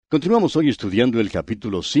Continuamos hoy estudiando el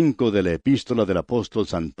capítulo 5 de la epístola del apóstol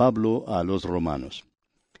San Pablo a los Romanos.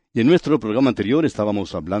 Y en nuestro programa anterior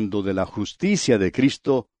estábamos hablando de la justicia de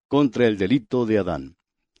Cristo contra el delito de Adán.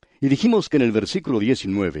 Y dijimos que en el versículo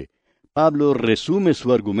 19, Pablo resume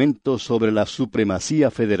su argumento sobre la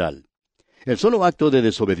supremacía federal. El solo acto de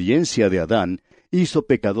desobediencia de Adán hizo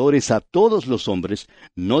pecadores a todos los hombres,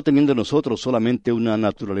 no teniendo nosotros solamente una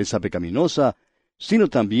naturaleza pecaminosa, sino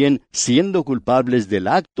también siendo culpables del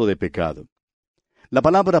acto de pecado. La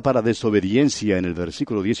palabra para desobediencia en el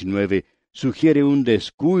versículo 19 sugiere un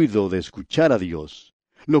descuido de escuchar a Dios,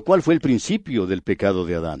 lo cual fue el principio del pecado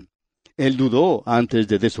de Adán. Él dudó antes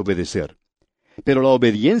de desobedecer. Pero la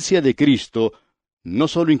obediencia de Cristo no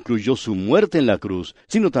solo incluyó su muerte en la cruz,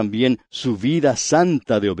 sino también su vida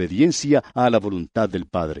santa de obediencia a la voluntad del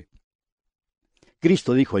Padre.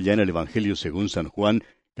 Cristo dijo allá en el Evangelio según San Juan,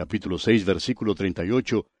 capítulo 6, versículo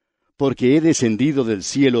 38, «Porque he descendido del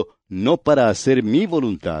cielo no para hacer mi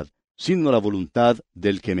voluntad, sino la voluntad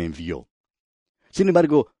del que me envió». Sin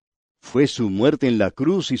embargo, fue su muerte en la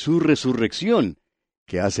cruz y su resurrección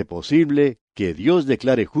que hace posible que Dios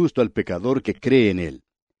declare justo al pecador que cree en Él.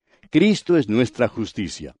 Cristo es nuestra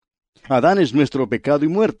justicia. Adán es nuestro pecado y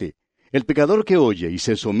muerte. El pecador que oye y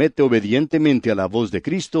se somete obedientemente a la voz de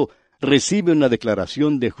Cristo recibe una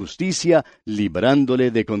declaración de justicia, librándole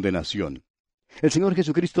de condenación. El Señor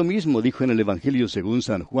Jesucristo mismo dijo en el Evangelio según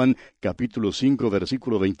San Juan, capítulo 5,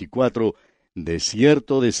 versículo 24, de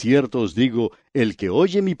cierto os digo, el que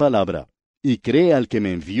oye mi palabra y cree al que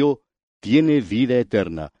me envió, tiene vida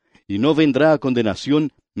eterna, y no vendrá a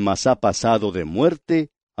condenación, mas ha pasado de muerte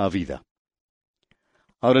a vida».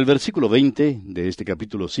 Ahora el versículo 20 de este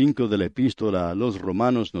capítulo 5 de la epístola a los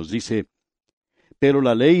Romanos nos dice, «Pero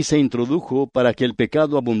la ley se introdujo para que el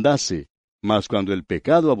pecado abundase, mas cuando el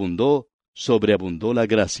pecado abundó, sobreabundó la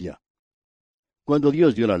gracia». Cuando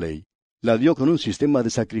Dios dio la ley, la dio con un sistema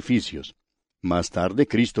de sacrificios. Más tarde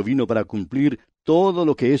Cristo vino para cumplir todo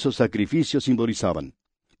lo que esos sacrificios simbolizaban.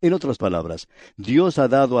 En otras palabras, Dios ha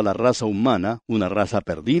dado a la raza humana, una raza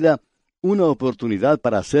perdida, una oportunidad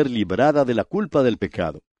para ser librada de la culpa del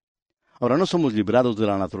pecado. Ahora no somos librados de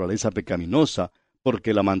la naturaleza pecaminosa,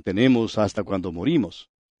 porque la mantenemos hasta cuando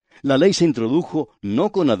morimos. La ley se introdujo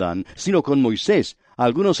no con Adán, sino con Moisés,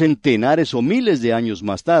 algunos centenares o miles de años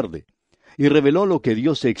más tarde, y reveló lo que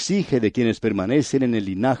Dios exige de quienes permanecen en el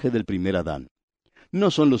linaje del primer Adán.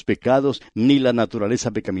 No son los pecados ni la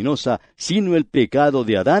naturaleza pecaminosa, sino el pecado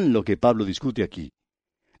de Adán lo que Pablo discute aquí.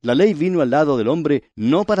 La ley vino al lado del hombre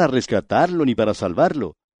no para rescatarlo ni para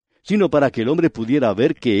salvarlo, sino para que el hombre pudiera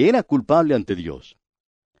ver que era culpable ante Dios.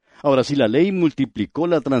 Ahora, si la ley multiplicó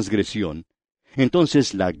la transgresión,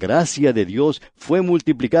 entonces la gracia de Dios fue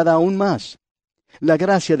multiplicada aún más. La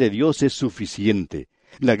gracia de Dios es suficiente.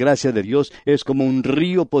 La gracia de Dios es como un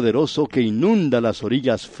río poderoso que inunda las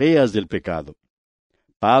orillas feas del pecado.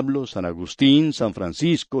 Pablo, San Agustín, San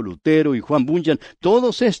Francisco, Lutero y Juan Bunyan,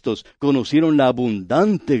 todos estos conocieron la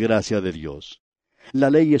abundante gracia de Dios.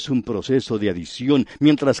 La ley es un proceso de adición,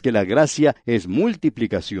 mientras que la gracia es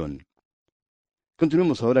multiplicación.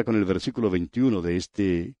 Continuemos ahora con el versículo 21 de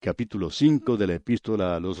este capítulo 5 de la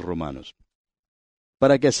epístola a los Romanos.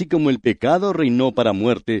 «Para que así como el pecado reinó para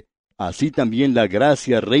muerte, así también la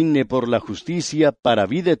gracia reine por la justicia para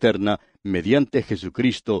vida eterna, mediante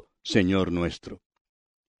Jesucristo, Señor nuestro».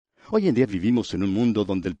 Hoy en día vivimos en un mundo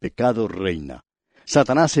donde el pecado reina.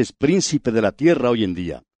 Satanás es príncipe de la tierra hoy en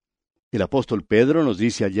día. El apóstol Pedro nos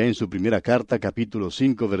dice allá en su primera carta, capítulo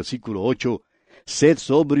 5, versículo 8, «Sed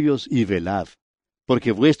sobrios y velad,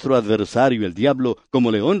 porque vuestro adversario el diablo,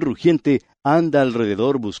 como león rugiente, anda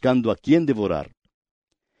alrededor buscando a quien devorar».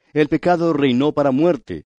 El pecado reinó para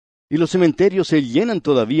muerte, y los cementerios se llenan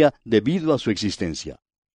todavía debido a su existencia.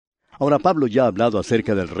 Ahora Pablo ya ha hablado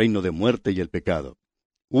acerca del reino de muerte y el pecado.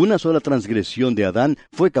 Una sola transgresión de Adán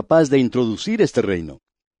fue capaz de introducir este reino.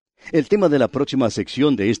 El tema de la próxima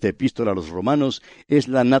sección de esta epístola a los Romanos es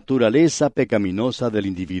la naturaleza pecaminosa del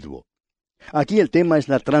individuo. Aquí el tema es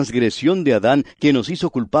la transgresión de Adán que nos hizo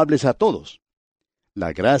culpables a todos.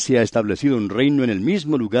 La gracia ha establecido un reino en el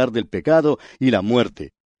mismo lugar del pecado y la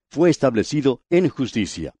muerte. Fue establecido en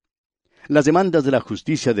justicia. Las demandas de la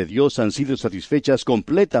justicia de Dios han sido satisfechas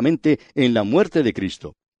completamente en la muerte de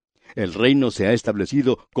Cristo. El reino se ha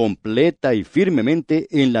establecido completa y firmemente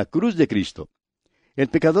en la cruz de Cristo. El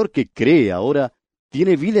pecador que cree ahora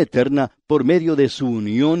tiene vida eterna por medio de su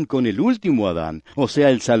unión con el último Adán, o sea,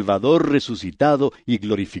 el Salvador resucitado y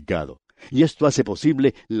glorificado. Y esto hace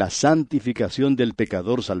posible la santificación del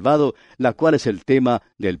pecador salvado, la cual es el tema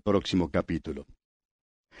del próximo capítulo.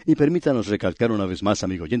 Y permítanos recalcar una vez más,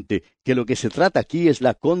 amigo oyente, que lo que se trata aquí es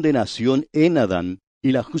la condenación en Adán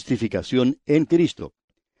y la justificación en Cristo.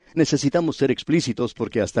 Necesitamos ser explícitos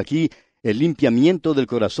porque hasta aquí el limpiamiento del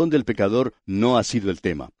corazón del pecador no ha sido el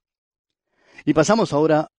tema. Y pasamos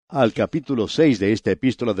ahora al capítulo 6 de esta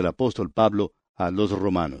epístola del apóstol Pablo a los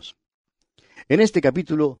Romanos. En este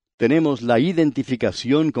capítulo tenemos la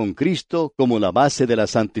identificación con Cristo como la base de la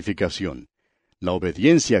santificación. La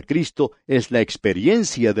obediencia a Cristo es la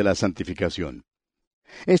experiencia de la santificación.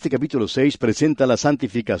 Este capítulo 6 presenta la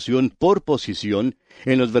santificación por posición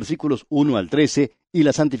en los versículos 1 al 13 y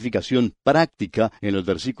la santificación práctica en los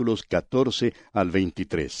versículos 14 al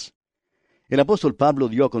 23. El apóstol Pablo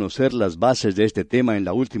dio a conocer las bases de este tema en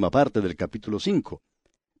la última parte del capítulo 5,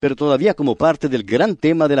 pero todavía como parte del gran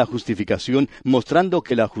tema de la justificación, mostrando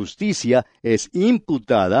que la justicia es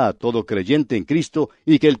imputada a todo creyente en Cristo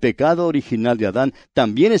y que el pecado original de Adán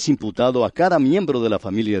también es imputado a cada miembro de la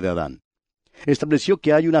familia de Adán. Estableció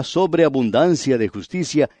que hay una sobreabundancia de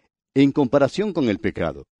justicia en comparación con el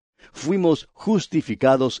pecado. Fuimos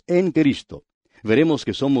justificados en Cristo. Veremos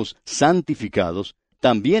que somos santificados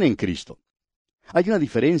también en Cristo. Hay una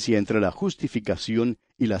diferencia entre la justificación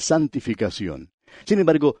y la santificación. Sin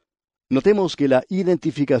embargo, notemos que la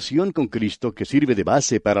identificación con Cristo, que sirve de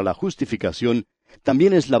base para la justificación,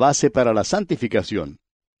 también es la base para la santificación.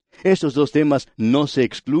 Estos dos temas no se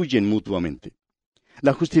excluyen mutuamente.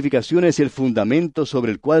 La justificación es el fundamento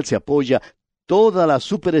sobre el cual se apoya toda la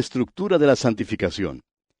superestructura de la santificación.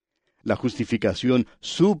 La justificación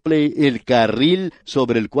suple el carril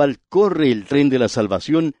sobre el cual corre el tren de la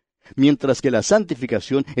salvación, mientras que la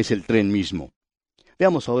santificación es el tren mismo.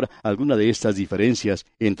 Veamos ahora algunas de estas diferencias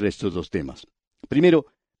entre estos dos temas. Primero,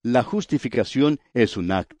 la justificación es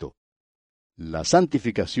un acto. La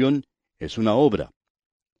santificación es una obra.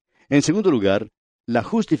 En segundo lugar, la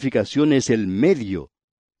justificación es el medio.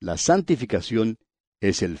 La santificación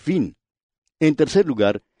es el fin. En tercer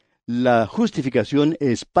lugar, la justificación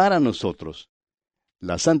es para nosotros.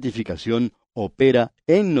 La santificación opera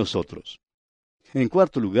en nosotros. En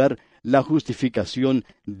cuarto lugar, la justificación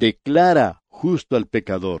declara justo al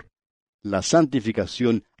pecador. La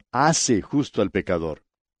santificación hace justo al pecador.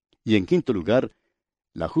 Y en quinto lugar,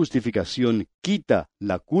 la justificación quita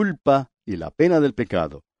la culpa y la pena del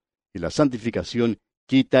pecado. Y la santificación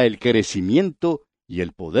quita el crecimiento y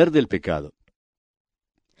el poder del pecado.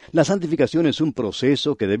 La santificación es un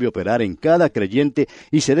proceso que debe operar en cada creyente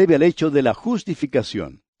y se debe al hecho de la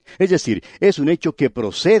justificación. Es decir, es un hecho que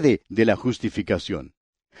procede de la justificación.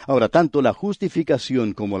 Ahora, tanto la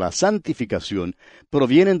justificación como la santificación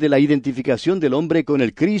provienen de la identificación del hombre con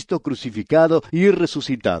el Cristo crucificado y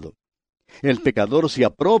resucitado. El pecador se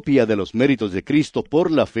apropia de los méritos de Cristo por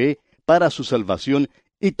la fe para su salvación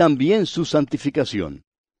y también su santificación.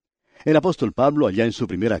 El apóstol Pablo, allá en su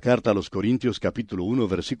primera carta a los Corintios capítulo 1,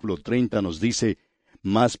 versículo 30, nos dice: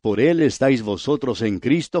 «Mas por él estáis vosotros en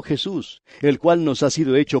Cristo Jesús, el cual nos ha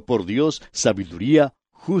sido hecho por Dios sabiduría,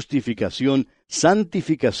 justificación,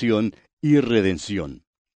 santificación y redención».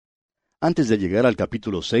 Antes de llegar al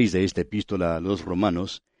capítulo 6 de esta epístola a los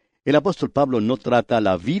Romanos, el apóstol Pablo no trata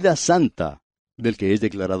la vida santa del que es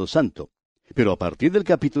declarado santo. Pero a partir del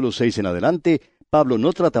capítulo 6 en adelante, Pablo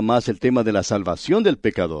no trata más el tema de la salvación del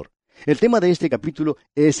pecador. El tema de este capítulo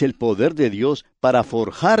es el poder de Dios para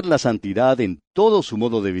forjar la santidad en todo su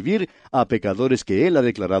modo de vivir a pecadores que Él ha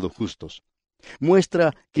declarado justos.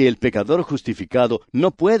 Muestra que el pecador justificado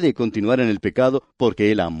no puede continuar en el pecado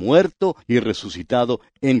porque Él ha muerto y resucitado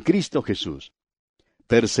en Cristo Jesús.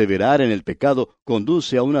 Perseverar en el pecado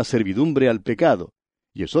conduce a una servidumbre al pecado,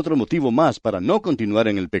 y es otro motivo más para no continuar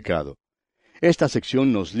en el pecado. Esta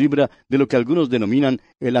sección nos libra de lo que algunos denominan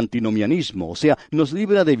el antinomianismo, o sea, nos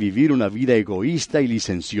libra de vivir una vida egoísta y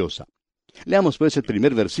licenciosa. Leamos pues el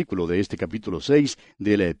primer versículo de este capítulo 6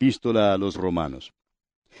 de la epístola a los Romanos.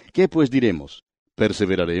 ¿Qué pues diremos?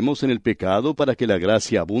 ¿Perseveraremos en el pecado para que la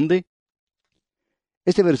gracia abunde?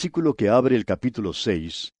 Este versículo que abre el capítulo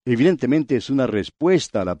 6, evidentemente es una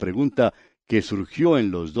respuesta a la pregunta que surgió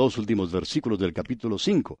en los dos últimos versículos del capítulo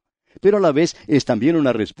 5. Pero a la vez es también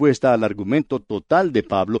una respuesta al argumento total de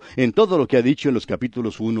Pablo en todo lo que ha dicho en los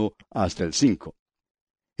capítulos 1 hasta el 5.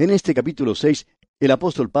 En este capítulo 6, el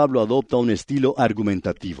apóstol Pablo adopta un estilo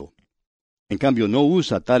argumentativo. En cambio, no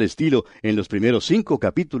usa tal estilo en los primeros 5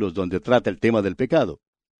 capítulos donde trata el tema del pecado.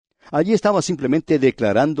 Allí estaba simplemente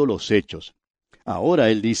declarando los hechos. Ahora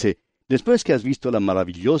él dice: después que has visto la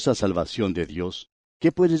maravillosa salvación de Dios,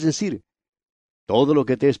 ¿qué puedes decir? Todo lo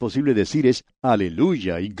que te es posible decir es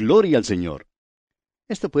aleluya y gloria al Señor.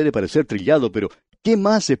 Esto puede parecer trillado, pero ¿qué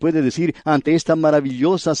más se puede decir ante esta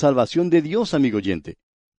maravillosa salvación de Dios, amigo oyente?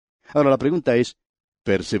 Ahora la pregunta es,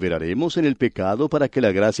 ¿perseveraremos en el pecado para que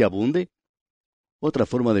la gracia abunde? Otra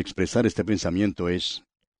forma de expresar este pensamiento es,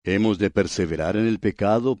 ¿hemos de perseverar en el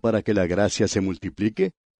pecado para que la gracia se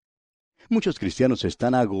multiplique? Muchos cristianos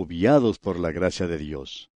están agobiados por la gracia de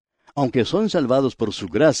Dios. Aunque son salvados por su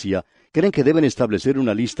gracia, creen que deben establecer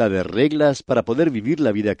una lista de reglas para poder vivir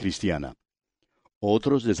la vida cristiana.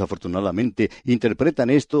 Otros, desafortunadamente,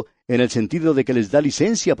 interpretan esto en el sentido de que les da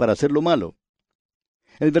licencia para hacer lo malo.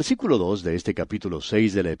 El versículo 2 de este capítulo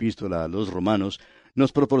 6 de la epístola a los Romanos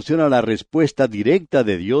nos proporciona la respuesta directa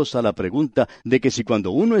de Dios a la pregunta de que si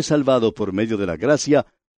cuando uno es salvado por medio de la gracia,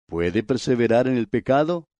 ¿puede perseverar en el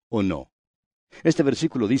pecado o no? Este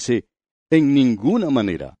versículo dice, en ninguna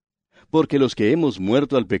manera, porque los que hemos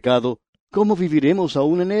muerto al pecado, ¿cómo viviremos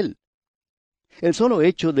aún en él? El solo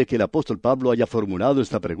hecho de que el apóstol Pablo haya formulado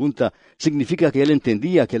esta pregunta significa que él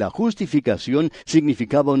entendía que la justificación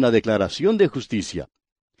significaba una declaración de justicia.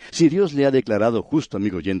 Si Dios le ha declarado justo,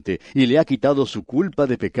 amigo oyente, y le ha quitado su culpa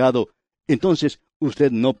de pecado, entonces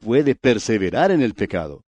usted no puede perseverar en el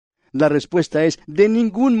pecado. La respuesta es, de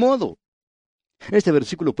ningún modo. Este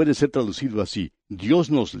versículo puede ser traducido así, Dios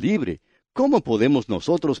nos libre. ¿Cómo podemos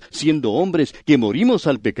nosotros, siendo hombres que morimos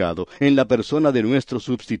al pecado, en la persona de nuestro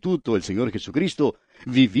sustituto, el Señor Jesucristo,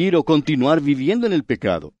 vivir o continuar viviendo en el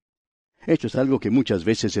pecado? Esto es algo que muchas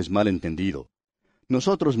veces es mal entendido.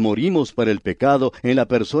 Nosotros morimos para el pecado en la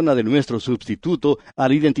persona de nuestro sustituto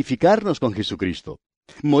al identificarnos con Jesucristo.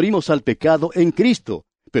 Morimos al pecado en Cristo,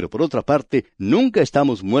 pero por otra parte, nunca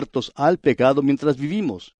estamos muertos al pecado mientras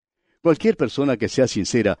vivimos. Cualquier persona que sea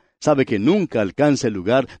sincera sabe que nunca alcanza el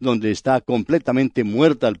lugar donde está completamente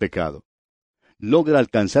muerta al pecado. Logra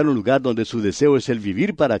alcanzar un lugar donde su deseo es el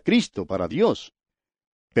vivir para Cristo, para Dios,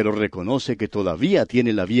 pero reconoce que todavía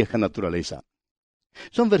tiene la vieja naturaleza.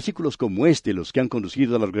 Son versículos como este los que han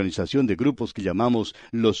conducido a la organización de grupos que llamamos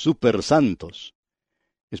los supersantos.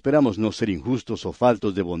 Esperamos no ser injustos o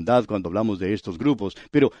faltos de bondad cuando hablamos de estos grupos,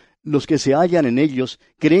 pero los que se hallan en ellos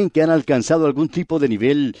creen que han alcanzado algún tipo de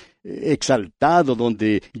nivel exaltado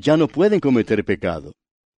donde ya no pueden cometer pecado.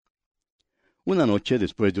 Una noche,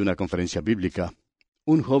 después de una conferencia bíblica,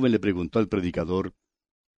 un joven le preguntó al predicador,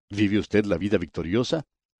 ¿vive usted la vida victoriosa?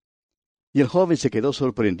 Y el joven se quedó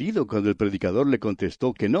sorprendido cuando el predicador le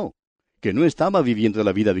contestó que no estaba viviendo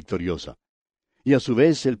la vida victoriosa. Y a su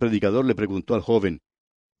vez el predicador le preguntó al joven,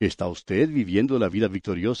 ¿está usted viviendo la vida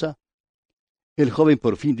victoriosa? El joven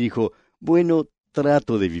por fin dijo, bueno,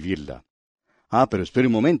 trato de vivirla. Pero espere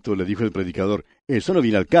un momento, le dijo el predicador, eso no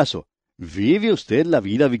viene al caso. ¿Vive usted la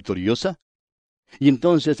vida victoriosa? Y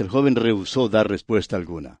entonces el joven rehusó dar respuesta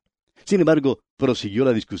alguna. Sin embargo, prosiguió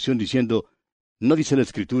la discusión diciendo, ¿no dice la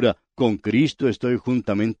Escritura, con Cristo estoy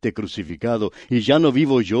juntamente crucificado, y ya no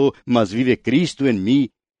vivo yo, mas vive Cristo en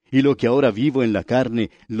mí? Y lo que ahora vivo en la carne,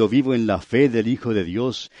 lo vivo en la fe del Hijo de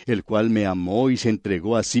Dios, el cual me amó y se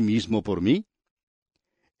entregó a sí mismo por mí.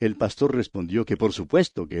 El pastor respondió que por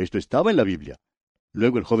supuesto que esto estaba en la Biblia.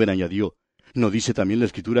 Luego el joven añadió, ¿no dice también la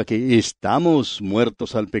Escritura que estamos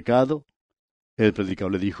muertos al pecado? El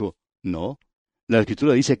predicador le dijo, no, la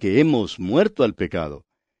Escritura dice que hemos muerto al pecado.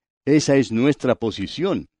 Esa es nuestra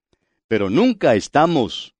posición. Pero nunca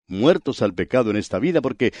estamos muertos al pecado en esta vida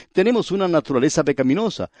porque tenemos una naturaleza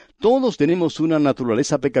pecaminosa. Todos tenemos una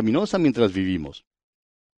naturaleza pecaminosa mientras vivimos.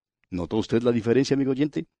 ¿Notó usted la diferencia, amigo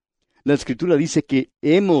oyente? La Escritura dice que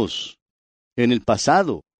hemos, en el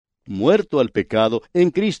pasado, muerto al pecado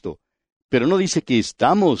en Cristo, pero no dice que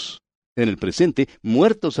estamos, en el presente,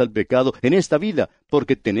 muertos al pecado en esta vida,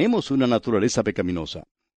 porque tenemos una naturaleza pecaminosa.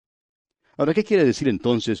 Ahora, ¿qué quiere decir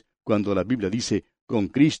entonces cuando la Biblia dice, con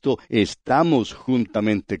Cristo estamos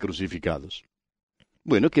juntamente crucificados?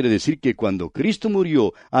 Bueno, quiere decir que cuando Cristo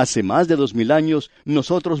murió hace más de 2000 años,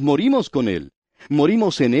 nosotros morimos con Él.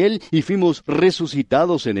 Morimos en Él y fuimos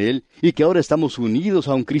resucitados en Él, y que ahora estamos unidos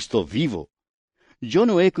a un Cristo vivo. Yo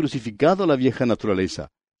no he crucificado la vieja naturaleza.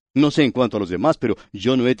 No sé en cuanto a los demás, pero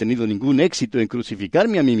yo no he tenido ningún éxito en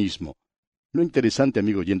crucificarme a mí mismo. Lo interesante,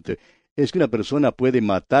 amigo oyente, es que una persona puede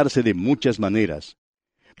matarse de muchas maneras.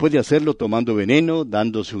 Puede hacerlo tomando veneno,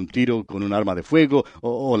 dándose un tiro con un arma de fuego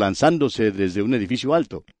o lanzándose desde un edificio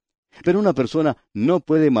alto. Pero una persona no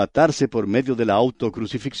puede matarse por medio de la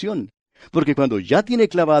autocrucifixión, porque cuando ya tiene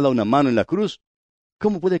clavada una mano en la cruz,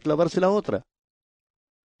 ¿cómo puede clavarse la otra?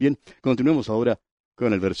 Bien, continuemos ahora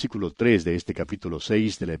con el versículo 3 de este capítulo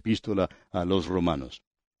 6 de la epístola a los Romanos.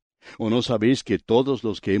 ¿O no sabéis que todos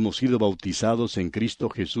los que hemos sido bautizados en Cristo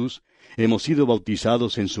Jesús, hemos sido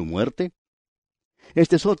bautizados en su muerte?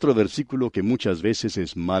 Este es otro versículo que muchas veces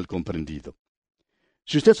es mal comprendido.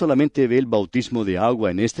 Si usted solamente ve el bautismo de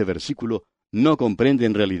agua en este versículo, no comprende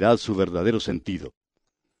en realidad su verdadero sentido.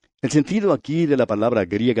 El sentido aquí de la palabra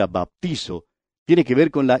griega baptizo tiene que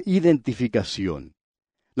ver con la identificación.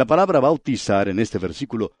 La palabra bautizar en este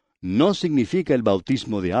versículo no significa el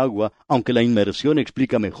bautismo de agua, aunque la inmersión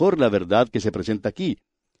explica mejor la verdad que se presenta aquí.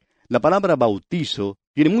 La palabra bautizo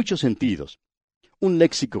tiene muchos sentidos. Un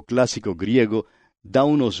léxico clásico griego da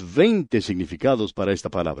unos 20 significados para esta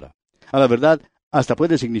palabra. A la verdad, hasta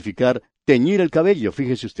puede significar teñir el cabello,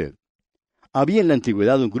 fíjese usted. Había en la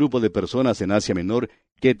antigüedad un grupo de personas en Asia Menor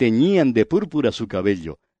que teñían de púrpura su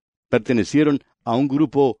cabello. Pertenecieron a un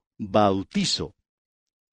grupo bautizo.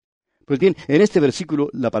 Pues bien, en este versículo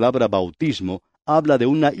la palabra bautismo habla de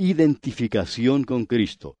una identificación con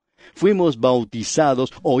Cristo. Fuimos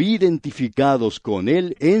bautizados o identificados con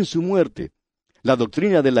Él en su muerte. La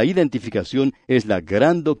doctrina de la identificación es la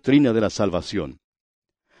gran doctrina de la salvación.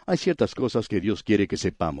 Hay ciertas cosas que Dios quiere que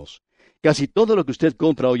sepamos. Casi todo lo que usted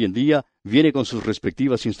compra hoy en día viene con sus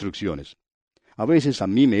respectivas instrucciones. A veces a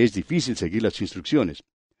mí me es difícil seguir las instrucciones.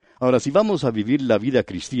 Ahora, si vamos a vivir la vida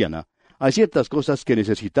cristiana, hay ciertas cosas que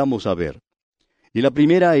necesitamos saber. Y la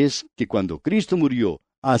primera es que cuando Cristo murió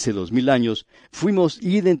hace 2000 años, fuimos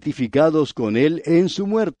identificados con Él en su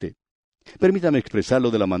muerte. Permítame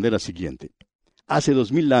expresarlo de la manera siguiente. Hace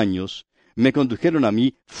 2000 años me condujeron a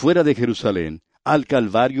mí fuera de Jerusalén, al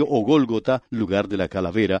Calvario o Gólgota, lugar de la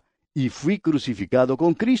calavera, y fui crucificado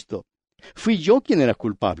con Cristo. Fui yo quien era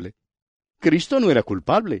culpable. Cristo no era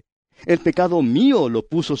culpable. El pecado mío lo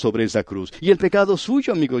puso sobre esa cruz, y el pecado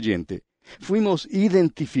suyo, amigo oyente. Fuimos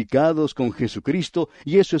identificados con Jesucristo,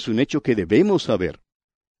 y eso es un hecho que debemos saber.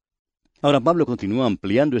 Ahora Pablo continúa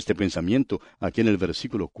ampliando este pensamiento aquí en el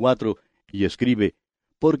versículo 4, y escribe,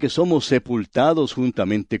 porque somos sepultados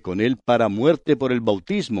juntamente con Él para muerte por el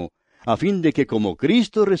bautismo, a fin de que como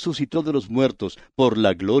Cristo resucitó de los muertos por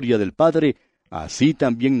la gloria del Padre, así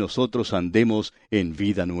también nosotros andemos en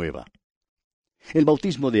vida nueva. El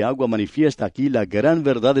bautismo de agua manifiesta aquí la gran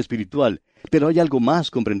verdad espiritual, pero hay algo más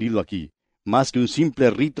comprendido aquí, más que un simple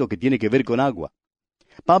rito que tiene que ver con agua.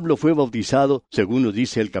 Pablo fue bautizado, según nos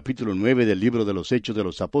dice el capítulo 9 del libro de los Hechos de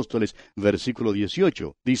los Apóstoles, versículo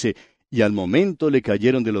 18. Dice, y al momento le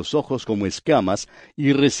cayeron de los ojos como escamas,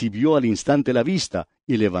 y recibió al instante la vista,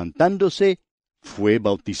 y levantándose, fue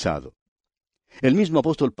bautizado. El mismo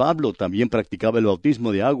apóstol Pablo también practicaba el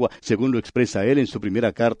bautismo de agua, según lo expresa él en su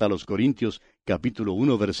primera carta a los Corintios, capítulo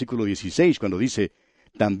 1, versículo 16, cuando dice,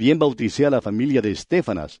 también bauticé a la familia de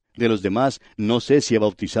Estéfanas, de los demás no sé si he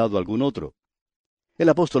bautizado a algún otro. El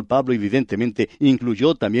apóstol Pablo evidentemente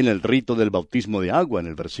incluyó también el rito del bautismo de agua en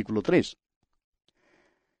el versículo 3.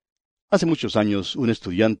 Hace muchos años, un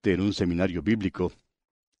estudiante en un seminario bíblico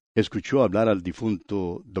escuchó hablar al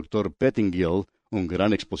difunto Dr. Pettingill, un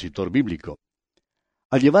gran expositor bíblico.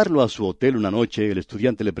 Al llevarlo a su hotel una noche, el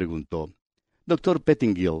estudiante le preguntó, Dr.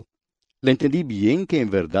 Pettingill, ¿le entendí bien que en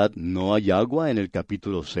verdad no hay agua en el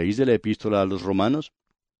capítulo 6 de la epístola a los Romanos?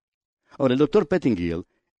 Ahora, el Dr. Pettingill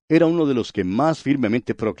era uno de los que más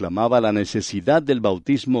firmemente proclamaba la necesidad del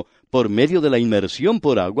bautismo por medio de la inmersión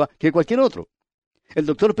por agua que cualquier otro. El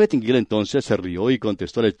Dr. Pettingill entonces se rió y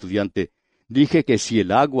contestó al estudiante, dije que si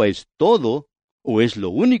el agua es todo, o es lo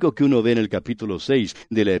único que uno ve en el capítulo 6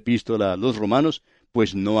 de la epístola a los Romanos,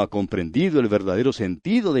 pues no ha comprendido el verdadero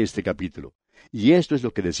sentido de este capítulo. Y esto es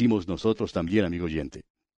lo que decimos nosotros también, amigo oyente.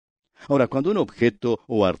 Ahora, cuando un objeto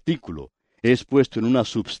o artículo es puesto en una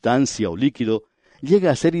substancia o líquido,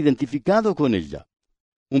 llega a ser identificado con ella.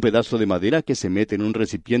 Un pedazo de madera que se mete en un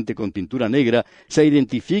recipiente con pintura negra se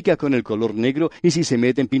identifica con el color negro, y si se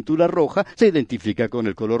mete en pintura roja, se identifica con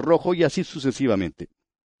el color rojo, y así sucesivamente.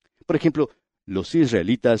 Por ejemplo, los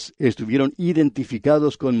israelitas estuvieron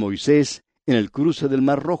identificados con Moisés en el cruce del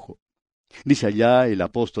Mar Rojo. Dice allá el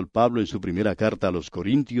apóstol Pablo en su primera carta a los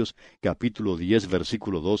Corintios, capítulo 10,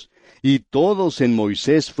 versículo 2, y todos en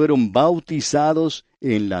Moisés fueron bautizados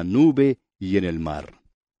en la nube y en el mar.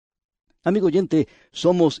 Amigo oyente,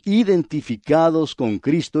 somos identificados con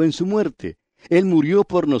Cristo en su muerte. Él murió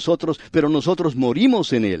por nosotros, pero nosotros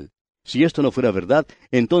morimos en Él. Si esto no fuera verdad,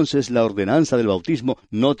 entonces la ordenanza del bautismo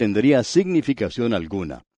no tendría significación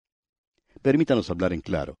alguna. Permítanos hablar en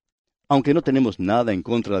claro. Aunque no tenemos nada en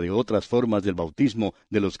contra de otras formas del bautismo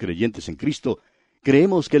de los creyentes en Cristo,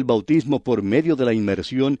 creemos que el bautismo por medio de la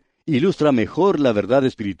inmersión ilustra mejor la verdad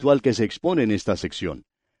espiritual que se expone en esta sección.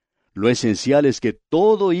 Lo esencial es que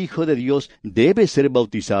todo hijo de Dios debe ser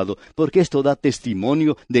bautizado, porque esto da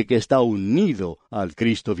testimonio de que está unido al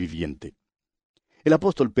Cristo viviente. El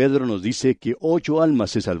apóstol Pedro nos dice que 8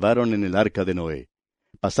 almas se salvaron en el arca de Noé.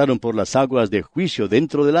 Pasaron por las aguas de juicio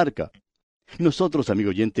dentro del arca. Nosotros,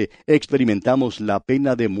 amigo oyente, experimentamos la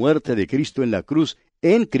pena de muerte de Cristo en la cruz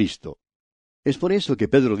en Cristo. Es por eso que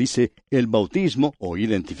Pedro dice, el bautismo, o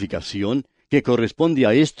identificación, que corresponde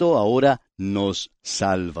a esto, ahora nos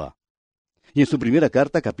salva. Y en su primera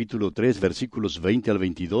carta, capítulo 3, versículos 20 al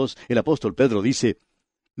 22, el apóstol Pedro dice,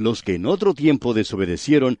 los que en otro tiempo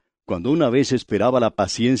desobedecieron, cuando una vez esperaba la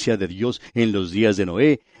paciencia de Dios en los días de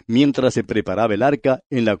Noé, mientras se preparaba el arca,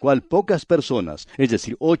 en la cual pocas personas, es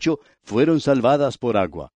decir, 8, fueron salvadas por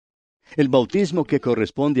agua. El bautismo que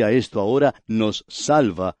corresponde a esto ahora nos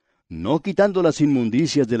salva, no quitando las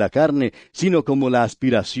inmundicias de la carne, sino como la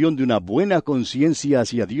aspiración de una buena conciencia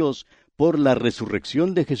hacia Dios por la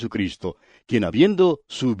resurrección de Jesucristo, quien habiendo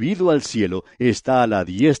subido al cielo está a la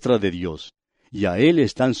diestra de Dios, y a él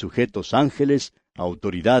están sujetos ángeles,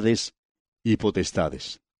 autoridades y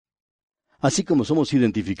potestades. Así como somos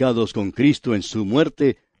identificados con Cristo en su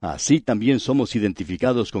muerte, así también somos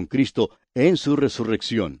identificados con Cristo en su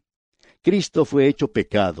resurrección. Cristo fue hecho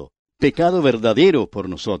pecado, pecado verdadero por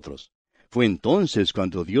nosotros. Fue entonces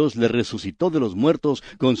cuando Dios le resucitó de los muertos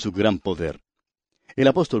con su gran poder. El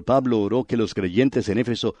apóstol Pablo oró que los creyentes en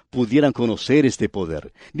Éfeso pudieran conocer este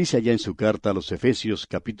poder. Dice allá en su carta a los Efesios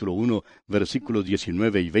capítulo 1, versículos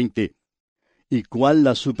 19 y 20, «Y cuál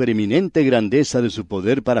la supereminente grandeza de su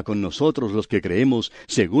poder para con nosotros los que creemos,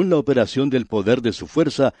 según la operación del poder de su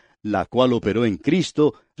fuerza, la cual operó en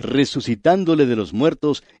Cristo, resucitándole de los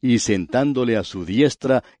muertos y sentándole a su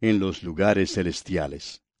diestra en los lugares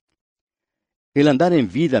celestiales». El andar en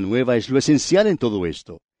vida nueva es lo esencial en todo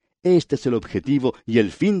esto. Este es el objetivo y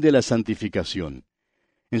el fin de la santificación.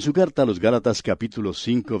 En su carta a los Gálatas capítulo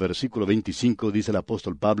 5, versículo 25, dice el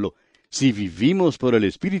apóstol Pablo, «Si vivimos por el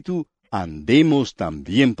Espíritu, andemos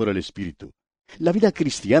también por el Espíritu». La vida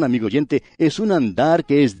cristiana, amigo oyente, es un andar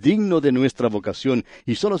que es digno de nuestra vocación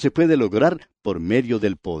y solo se puede lograr por medio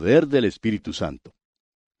del poder del Espíritu Santo.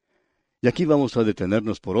 Y aquí vamos a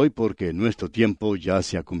detenernos por hoy porque nuestro tiempo ya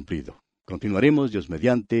se ha cumplido. Continuaremos, Dios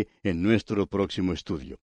mediante, en nuestro próximo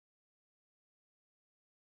estudio.